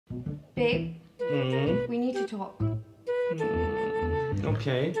Babe, we need to talk.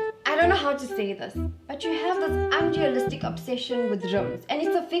 Okay. I don't know how to say this, but you have this unrealistic obsession with rims and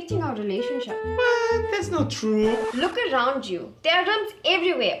it's affecting our relationship. What? That's not true. Look around you. There are rims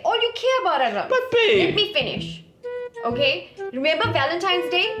everywhere. All you care about are rims. But babe! Let me finish. Okay? Remember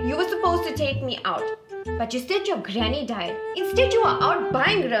Valentine's Day? You were supposed to take me out. But you said your granny died. Instead you are out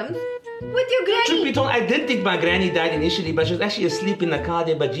buying rims with your granny. Truth be told, I did think my granny died initially, but she was actually asleep in the car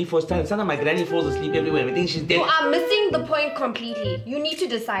there by G4's time. Sometimes my granny falls asleep everywhere. I think she's dead. You are missing the point completely. You need to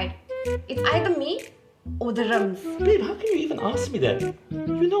decide. It's either me or the rims. Babe, how can you even ask me that?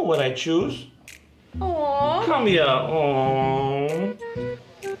 You know what I choose. Aww. Come here. Aww.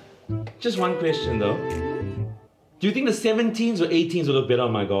 Just one question though. Do you think the 17s or 18s will look better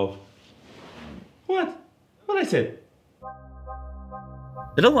on my Golf? What? What I said?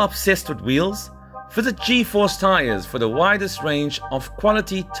 A little obsessed with wheels? Visit G4's Tyres for the widest range of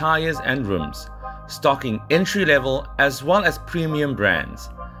quality tyres and rims, stocking entry-level as well as premium brands.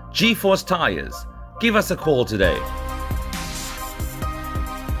 G4's Tyres. Give us a call today.